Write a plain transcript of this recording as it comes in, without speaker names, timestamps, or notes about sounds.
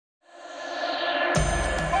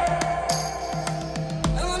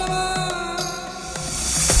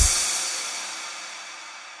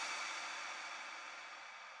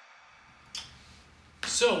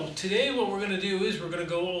Today what we're going to do is we're going to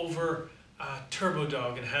go over Turbo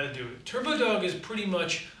Dog and how to do it. Turbo Dog is pretty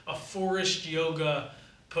much a Forrest yoga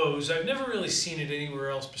pose. I've never really seen it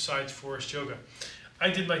anywhere else besides Forrest yoga.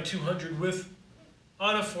 I did my 200 with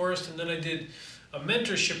Anna Forrest, and then I did a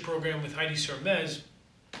mentorship program with Heidi Sormez,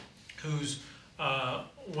 who's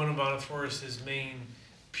one of Anna Forrest's main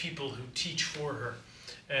people who teach for her.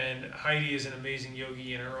 And Heidi is an amazing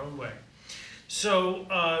yogi in her own way. So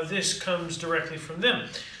this comes directly from them.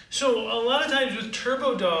 So a lot of times with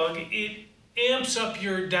Turbo Dog, it amps up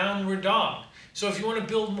your downward dog. So if you want to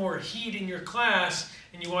build more heat in your class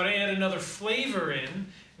and you want to add another flavor in,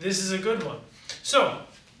 this is a good one. So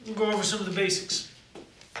we'll go over some of the basics.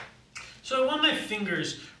 So I want my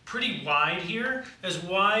fingers pretty wide here, as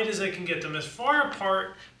wide as I can get them, as far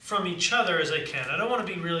apart from each other as I can. I don't want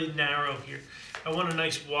to be really narrow here. I want a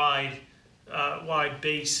nice wide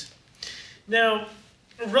base. Now,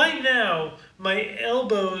 right now, my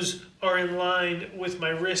elbows are in line with my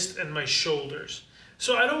wrist and my shoulders.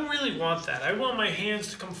 So I don't really want that. I want my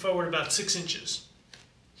hands to come forward about 6 inches.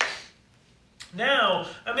 Now,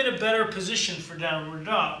 I'm in a better position for downward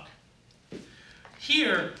dog.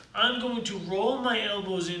 Here, I'm going to roll my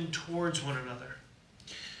elbows in towards one another.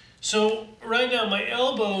 So right now, my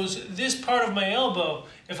elbows, this part of my elbow,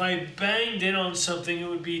 if I banged in on something, it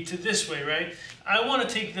would be to this way, right? I want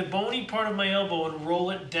to take the bony part of my elbow and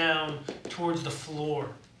roll it down towards the floor.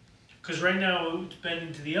 Because right now, it's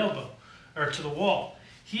bending to the elbow, or to the wall.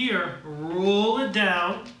 Here, roll it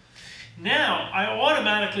down. Now, I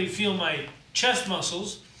automatically feel my chest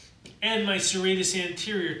muscles and my serratus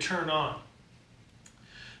anterior turn on.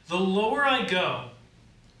 The lower I go,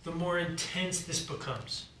 the more intense this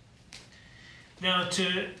becomes. Now,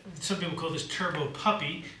 some people call this Turbo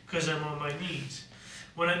Puppy because I'm on my knees.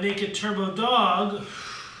 When I make it Turbo Dog,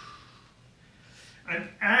 I'm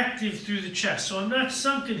active through the chest. So I'm not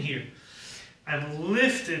sunken here. I'm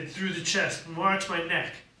lifted through the chest. And watch my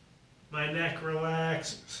neck. My neck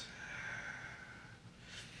relaxes.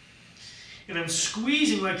 And I'm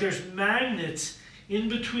squeezing like there's magnets in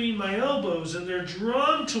between my elbows and they're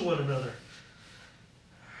drawn to one another.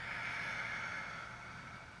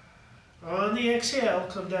 On the exhale,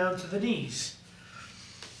 come down to the knees.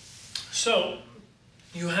 So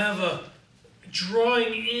you have a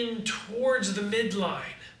drawing in towards the midline,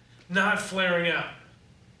 not flaring out.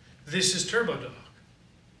 This is Turbo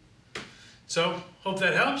Dog. So hope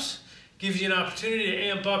that helps. Gives you an opportunity to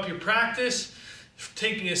amp up your practice,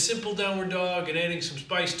 taking a simple downward dog and adding some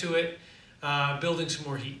spice to it, building some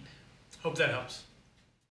more heat. Hope that helps.